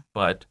 Yeah.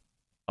 But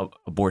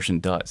abortion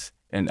does.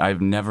 And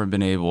I've never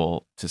been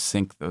able to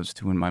sync those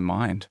two in my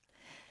mind.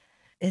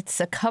 It's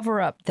a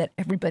cover-up that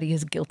everybody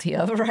is guilty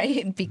of,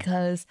 right?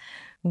 Because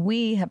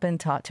we have been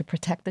taught to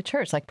protect the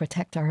church, like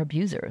protect our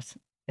abusers.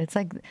 It's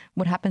like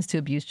what happens to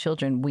abused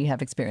children we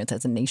have experienced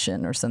as a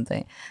nation or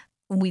something.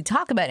 We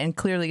talk about it and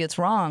clearly it's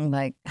wrong.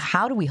 Like,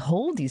 how do we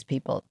hold these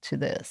people to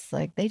this?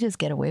 Like, they just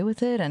get away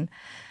with it. And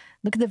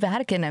look at the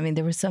Vatican. I mean,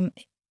 there was some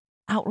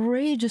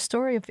outrageous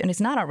story and it's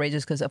not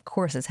outrageous because of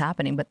course it's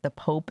happening, but the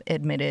Pope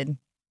admitted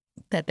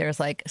that there's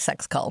like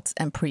sex cults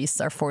and priests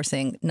are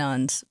forcing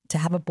nuns to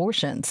have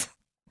abortions.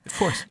 Of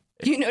course.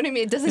 You know what I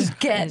mean? It doesn't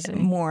get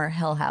more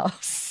hell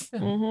house.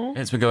 Mm-hmm.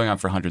 It's been going on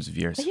for hundreds of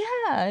years.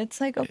 Yeah. It's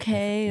like,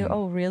 okay,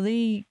 oh,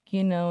 really?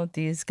 You know,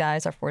 these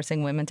guys are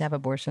forcing women to have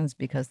abortions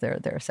because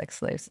they're sex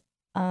slaves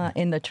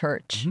in the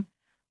church. Mm-hmm.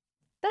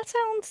 That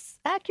sounds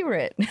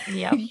accurate.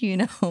 Yeah. You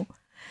know?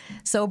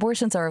 So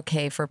abortions are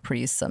okay for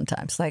priests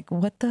sometimes. Like,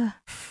 what the?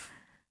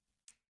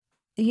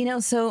 You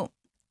know, so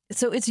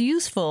it's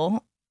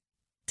useful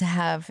to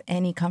have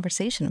any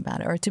conversation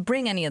about it or to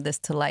bring any of this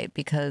to light,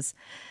 because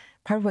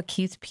part of what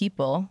keeps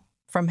people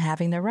from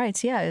having their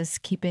rights, is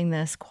keeping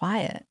this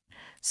quiet.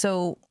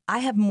 So I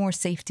have more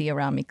safety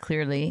around me,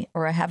 clearly,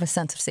 or I have a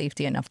sense of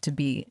safety enough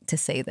to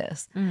say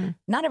this. Mm-hmm.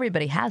 Not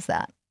everybody has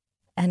that.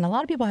 And a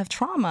lot of people have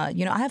trauma.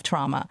 You know, I have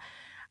trauma.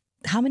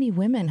 How many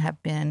women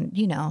have been,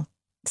 you know,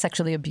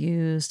 sexually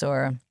abused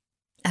or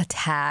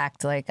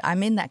attacked? Like,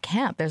 I'm in that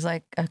camp. There's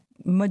like a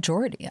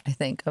majority, I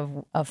think,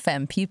 of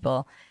femme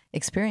people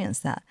experience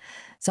that.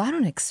 So I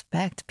don't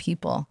expect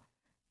people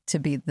to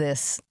be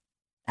this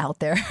out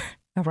there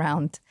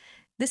around.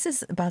 This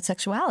is about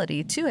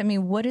sexuality too. I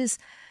mean, what is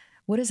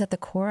at the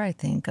core, I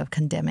think, of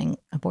condemning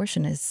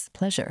abortion is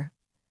pleasure.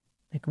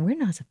 Like, we're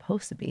not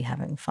supposed to be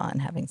having fun,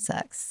 having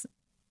sex.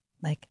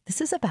 Like,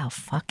 this is about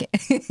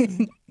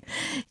fucking.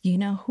 You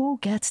know, who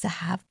gets to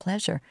have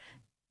pleasure?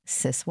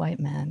 Cis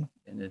white men,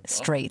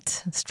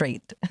 straight.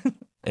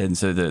 And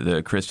so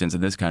the Christians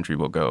in this country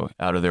will go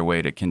out of their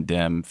way to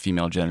condemn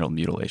female genital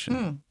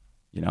mutilation,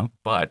 you know,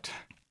 but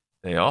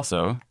they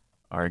also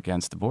are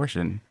against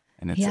abortion.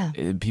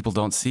 And people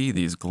don't see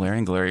these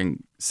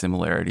glaring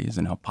similarities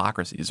and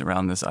hypocrisies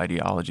around this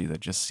ideology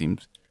that just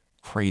seems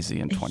crazy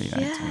in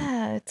 2019.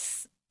 Yeah,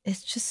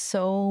 it's just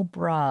so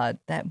broad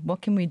that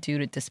what can we do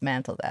to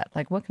dismantle that?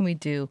 Like, what can we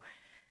do?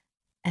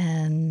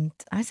 And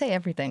I say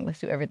everything. Let's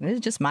do everything. This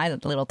is just my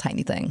little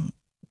tiny thing.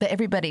 But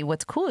everybody,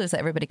 what's cool is that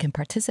everybody can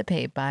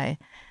participate by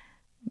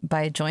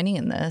joining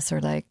in this,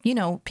 or like, you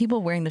know,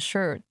 people wearing the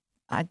shirt.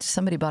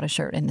 Somebody bought a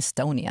shirt in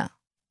Estonia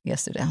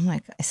yesterday. I'm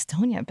like,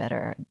 Estonia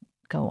better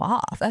go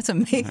off. That's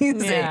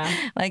amazing. Yeah.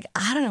 Like,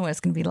 I don't know what it's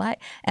going to be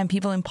like. And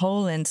people in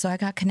Poland. So I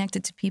got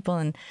connected to people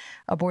in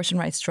abortion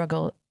rights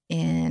struggle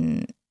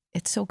in.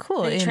 It's so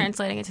cool. Are you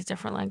translating it to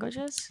different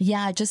languages?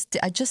 Yeah, I just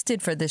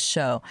did for this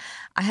show.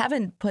 I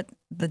haven't put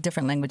the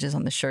different languages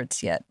on the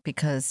shirts yet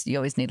because you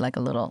always need like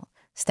a little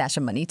stash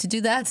of money to do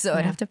that. So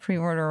I'd have to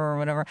pre-order or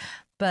whatever.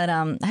 But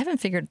I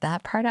haven't figured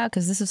that part out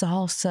because this is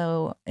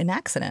also an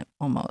accident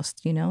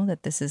almost, you know,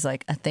 that this is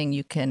like a thing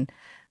you can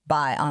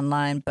buy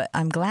online. But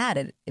I'm glad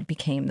it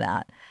became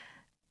that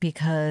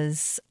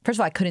because, first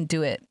of all, I couldn't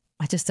do it.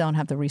 I just don't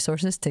have the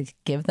resources to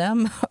give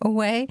them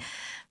away.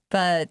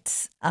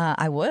 But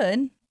I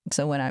would.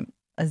 So when I'm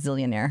a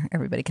zillionaire,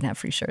 everybody can have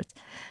free shirts.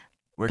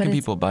 Where can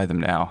people buy them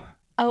now?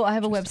 Oh, I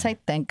have a website,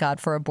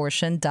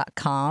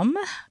 thankgodforabortion.com.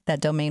 That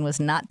domain was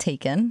not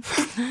taken,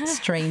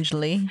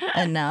 strangely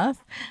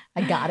enough.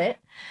 I got it.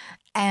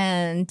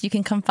 And you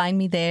can come find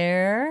me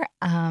there,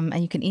 and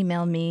you can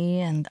email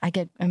me, and I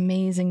get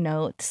amazing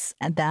notes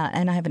at that.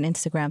 And I have an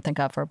Instagram, Thank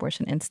God for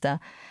Abortion Insta.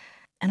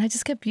 And I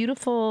just get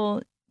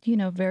beautiful, you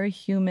know, very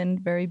human,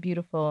 very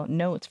beautiful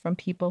notes from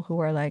people who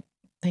are like,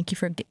 thank you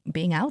for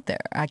being out there.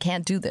 I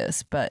can't do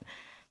this, but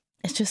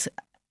it's just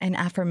an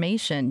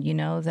affirmation, you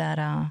know,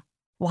 that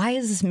why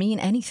does this mean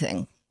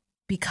anything?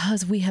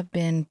 Because we have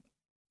been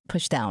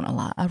pushed down a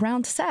lot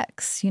around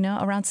sex, you know,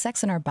 around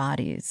sex in our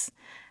bodies.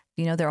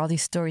 You know, there are all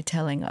these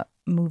storytelling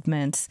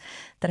movements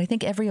that I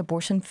think every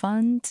abortion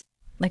fund,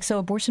 like, so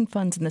abortion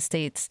funds in the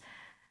States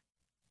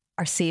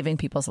are saving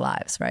people's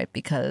lives, right?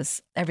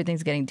 Because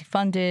everything's getting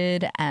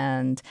defunded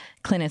and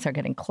clinics are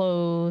getting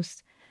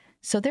closed.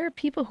 So there are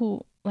people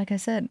who, like I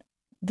said,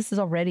 this is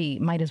already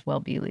might as well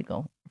be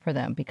illegal for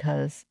them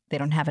because they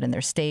don't have it in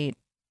their state,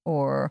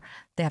 or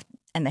they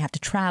have to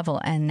travel.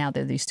 And now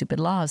there are these stupid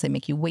laws. They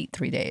make you wait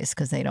 3 days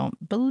because they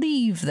don't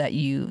believe that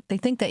they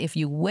think that if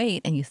you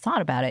wait and you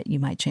thought about it, you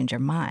might change your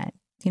mind.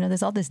 You know,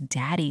 there's all this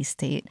daddy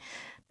state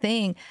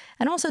thing.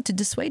 And also to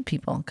dissuade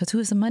people, because who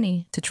has the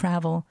money to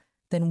travel,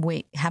 then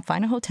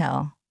find a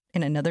hotel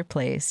in another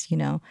place, you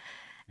know,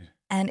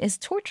 and it's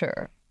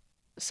torture.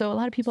 So a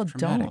lot of people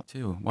don't.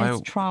 Too.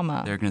 It's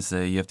trauma. They're going to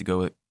say you have to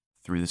go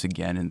through this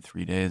again in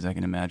 3 days. I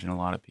can imagine a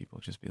lot of people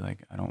just be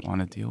like, I don't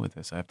want to deal with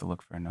this. I have to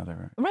look for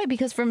another. Right,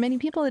 because for many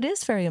people it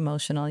is very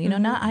emotional. You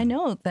know, I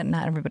know that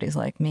not everybody's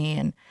like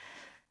me,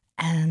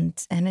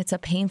 and it's a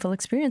painful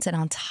experience. And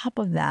on top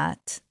of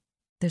that,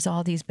 there's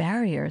all these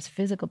barriers,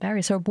 physical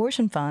barriers. So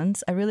abortion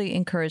funds, I really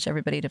encourage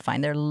everybody to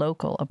find their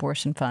local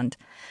abortion fund,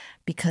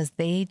 because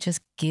they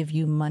just give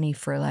you money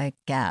for like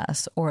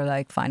gas, or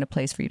like find a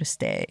place for you to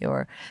stay,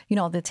 or, you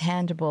know, the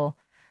tangible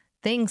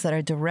things that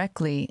are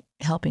directly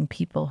helping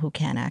people who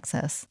can't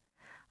access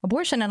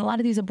abortion. And a lot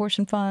of these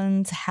abortion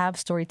funds have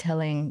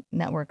storytelling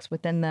networks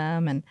within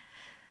them. And,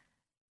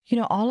 you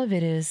know, all of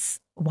it is,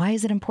 why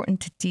is it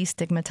important to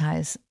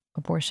destigmatize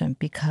abortion?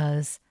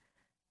 Because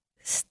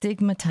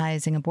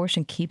stigmatizing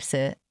abortion keeps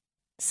it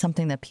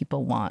something that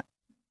people want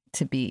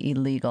to be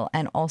illegal.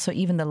 And also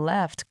even the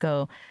left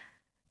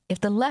if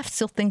the left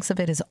still thinks of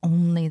it as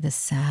only the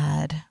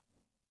sad,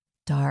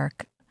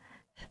 dark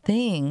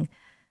thing,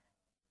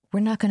 we're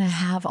not going to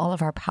have all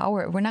of our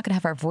power. We're not going to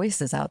have our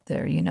voices out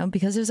there, you know,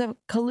 because there's a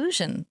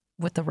collusion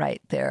with the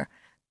right there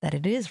that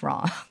it is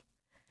wrong.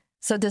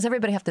 So does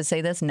everybody have to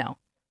say this? No.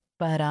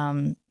 But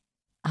I'm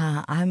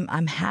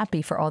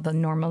happy for all the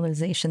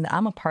normalization that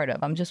I'm a part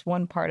of. I'm just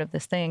one part of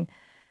this thing,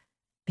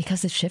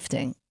 because it's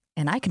shifting,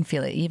 and I can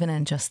feel it even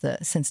in just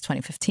since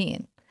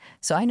 2015.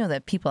 So I know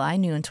that people I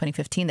knew in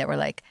 2015 that were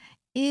like,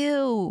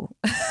 ew.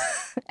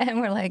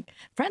 And we're like,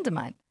 friends of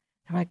mine.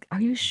 They're like,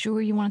 are you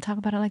sure you want to talk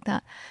about it like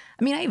that?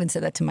 I mean, I even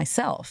said that to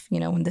myself, you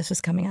know, when this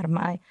was coming out of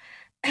my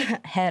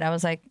head. I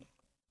was like,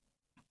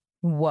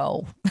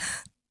 whoa,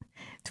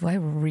 do I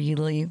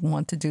really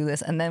want to do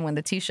this? And then when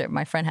the t-shirt,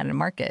 my friend had it in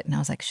market, and I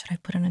was like, should I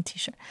put on a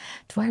t-shirt?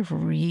 Do I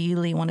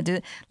really want to do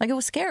it? Like, it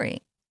was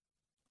scary.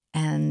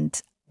 And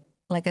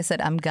like I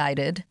said, I'm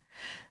guided.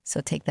 So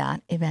take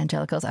that,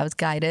 evangelicals. I was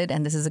guided,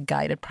 and this is a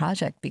guided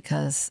project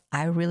because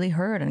I really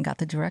heard and got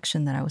the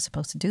direction that I was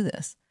supposed to do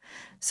this.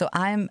 So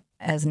I'm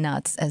as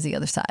nuts as the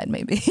other side,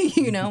 maybe,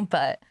 you know,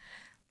 but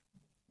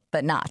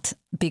not,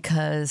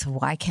 because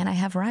why can't I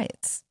have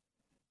rights?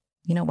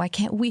 You know, why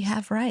can't we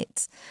have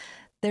rights?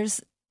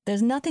 There's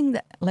nothing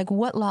that, like,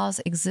 what laws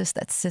exist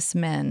that cis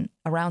men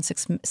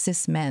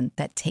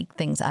that take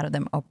things out of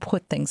them or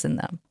put things in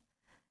them?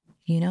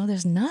 You know,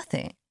 there's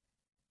nothing.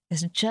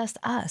 It's just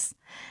us.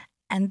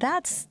 And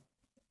that's,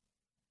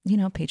 you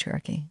know,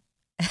 patriarchy.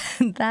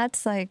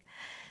 That's like,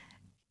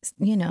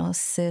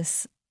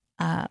 cis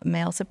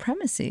male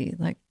supremacy.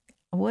 Like,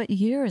 what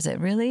year is it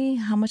really?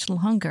 How much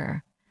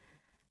longer?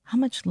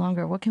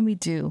 What can we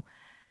do?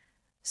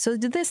 So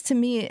this, to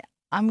me,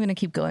 I'm going to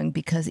keep going,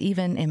 because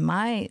even in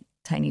my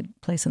tiny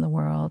place in the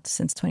world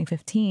since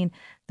 2015,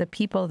 the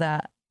people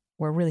that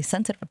were really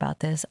sensitive about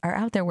this are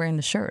out there wearing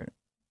the shirt.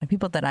 The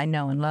people that I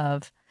know and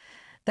love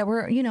that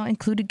were,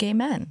 included gay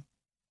men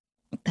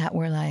that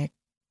were like,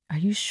 are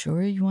you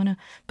sure you want to?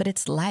 But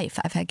it's life.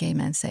 I've had gay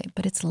men say,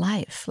 but it's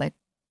life. Like,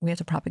 we have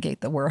to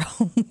propagate the world.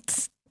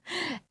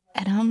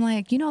 And I'm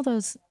like,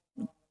 those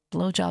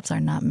blowjobs are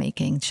not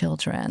making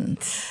children.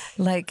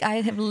 Like, I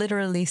have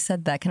literally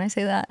said that. Can I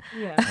say that?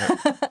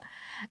 Yeah.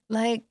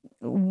 Like,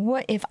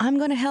 what if I'm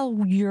going to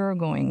hell, you're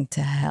going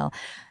to hell?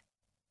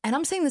 And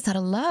I'm saying this out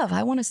of love.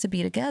 I want us to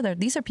be together.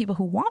 These are people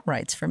who want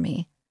rights for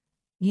me.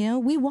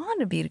 We want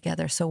to be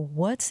together. So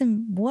what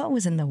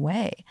was in the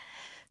way?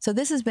 So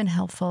this has been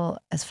helpful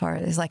as far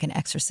as like an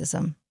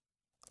exorcism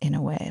in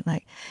a way.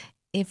 Like,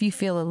 if you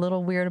feel a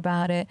little weird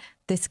about it,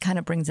 this kind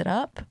of brings it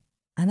up,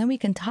 and then we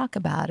can talk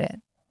about it.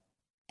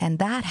 And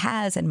that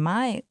has, in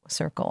my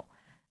circle,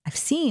 I've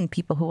seen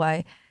people who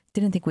I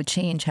didn't think would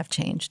change have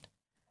changed.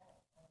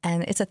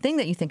 And it's a thing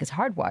that you think is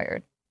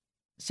hardwired.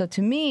 So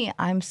to me,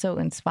 I'm so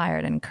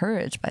inspired and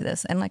encouraged by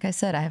this. And like I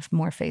said, I have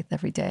more faith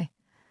every day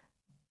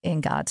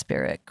in God,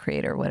 spirit,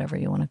 creator, whatever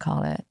you want to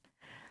call it.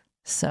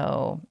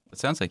 So it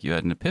sounds like you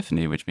had an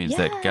epiphany, which means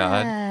that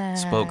God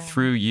spoke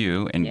through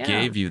you and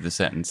gave you the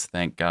sentence,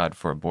 "Thank God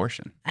for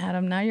abortion."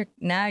 Adam, now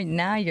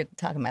you're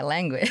talking my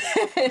language.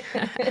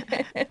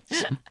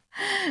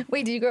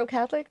 Wait, do you grow up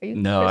Catholic? Are you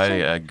No,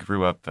 Christian? I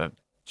grew up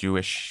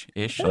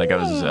Jewish-ish. Like I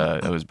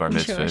was bar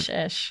mitzvahed,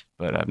 Jewish-ish.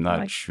 but I'm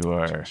not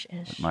sure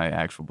what my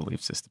actual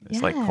belief system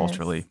is. Like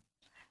culturally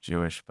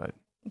Jewish, but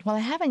well, I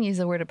haven't used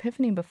the word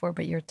epiphany before,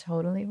 but you're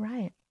totally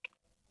right.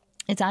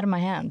 It's out of my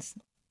hands.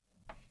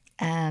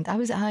 And I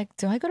was like,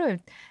 do I go to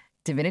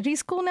divinity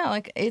school now?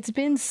 Like, it's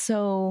been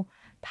so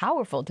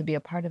powerful to be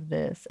a part of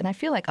this. And I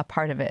feel like a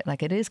part of it,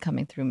 like it is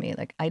coming through me.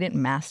 Like, I didn't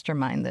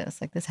mastermind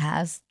this. Like, this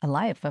has a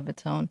life of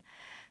its own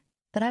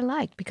that I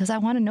like, because I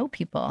want to know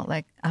people.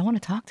 Like, I want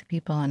to talk to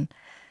people. And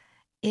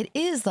it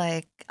is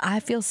like, I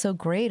feel so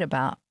great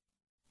about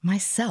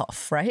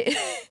myself, right?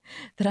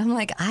 That I'm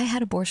like, I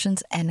had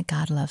abortions and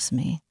God loves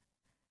me.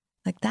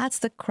 Like, that's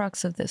the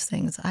crux of this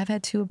thing. I've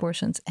had 2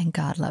 abortions and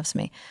God loves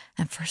me.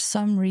 And for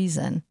some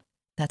reason,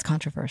 that's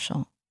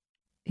controversial.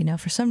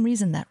 For some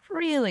reason, that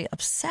really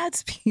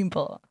upsets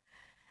people.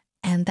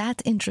 And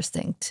that's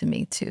interesting to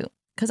me, too.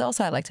 Because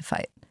also, I like to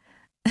fight.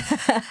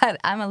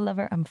 I'm a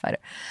lover. I'm a fighter.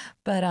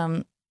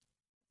 But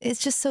it's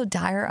just so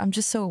dire. I'm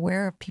just so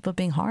aware of people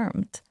being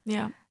harmed.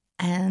 Yeah.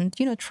 And,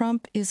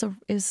 Trump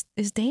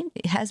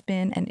has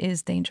been and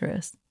is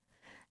dangerous.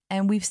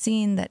 And we've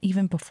seen that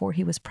even before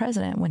he was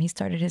president, when he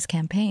started his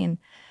campaign,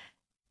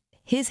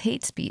 his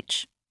hate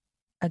speech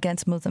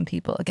against Muslim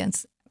people,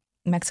 against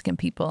Mexican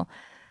people,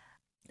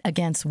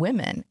 against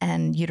women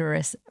and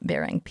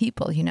uterus-bearing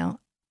people,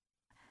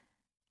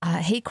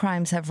 hate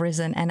crimes have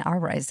risen and are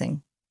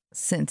rising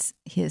since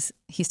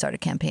he started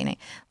campaigning.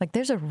 Like,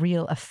 there's a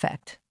real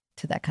effect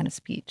to that kind of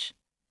speech.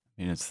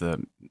 I mean, it's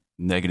the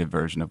negative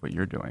version of what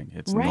you're doing.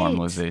 It's right.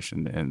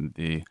 Normalization in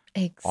the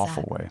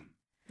awful way.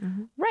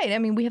 Mm-hmm. Right. I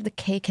mean, we have the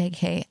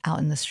KKK out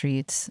in the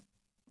streets,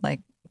 like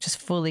just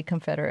fully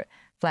Confederate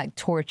flag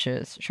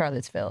torches,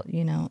 Charlottesville,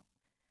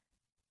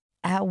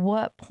 At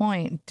what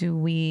point do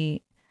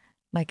we,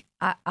 like,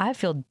 I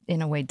feel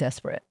in a way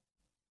desperate,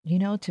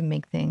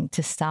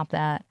 to stop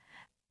that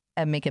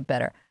and make it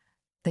better.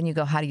 Then you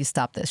go, how do you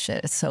stop this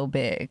shit? It's so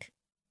big.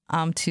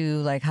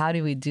 Like, how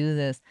do we do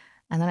this?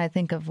 And then I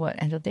think of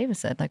what Angela Davis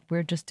said, like,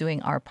 we're just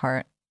doing our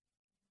part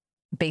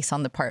based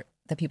on the part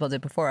that people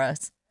did before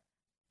us,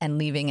 and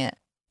leaving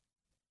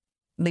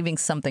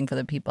something for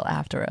the people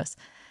after us.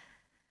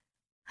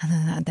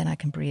 And then I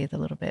can breathe a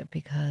little bit,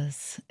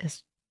 because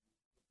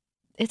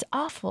it's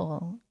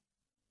awful.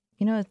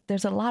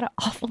 There's a lot of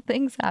awful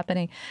things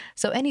happening.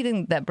 So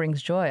anything that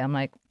brings joy, I'm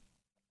like,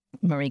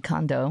 Marie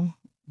Kondo,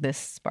 this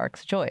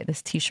sparks joy.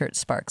 This T-shirt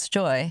sparks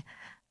joy.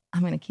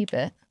 I'm going to keep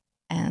it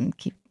and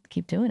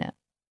keep doing it.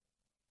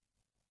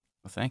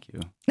 Well, thank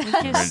you.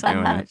 Thank you so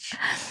much.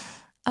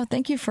 Oh,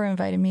 thank you for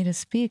inviting me to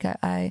speak.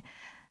 I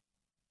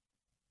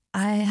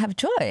have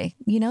joy,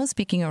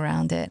 speaking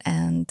around it.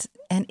 And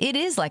it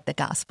is like the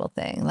gospel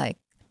thing. Like,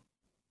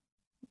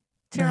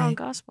 it's your own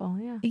gospel,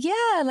 yeah.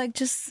 Yeah, like,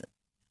 just,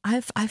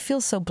 I feel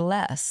so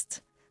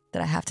blessed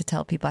that I have to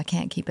tell people I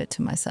can't keep it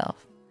to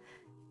myself.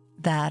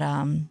 That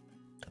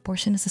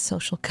abortion is a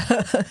social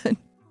good.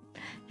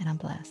 And I'm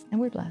blessed.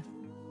 And we're blessed.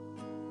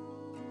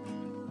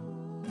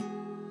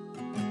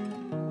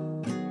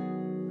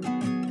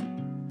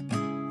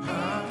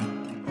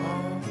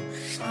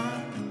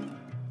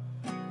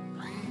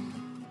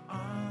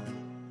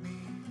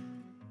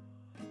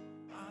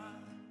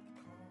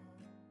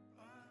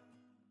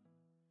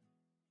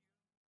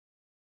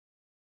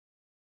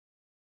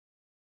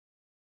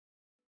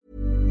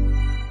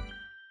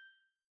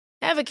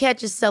 Ever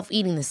catch yourself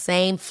eating the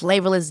same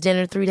flavorless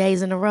dinner 3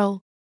 days in a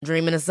row?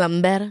 Dreaming of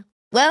something better?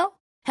 Well,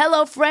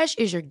 HelloFresh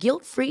is your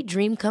guilt-free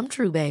dream come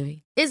true,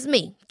 baby. It's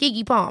me,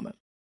 Keke Palmer.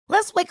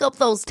 Let's wake up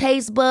those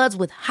taste buds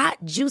with hot,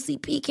 juicy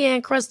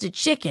pecan-crusted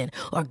chicken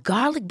or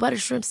garlic butter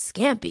shrimp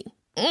scampi.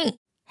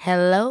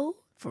 Hello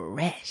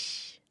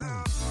Fresh.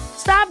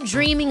 Stop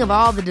dreaming of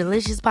all the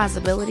delicious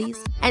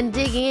possibilities and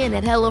dig in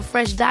at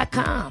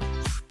HelloFresh.com.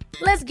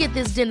 Let's get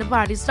this dinner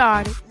party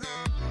started.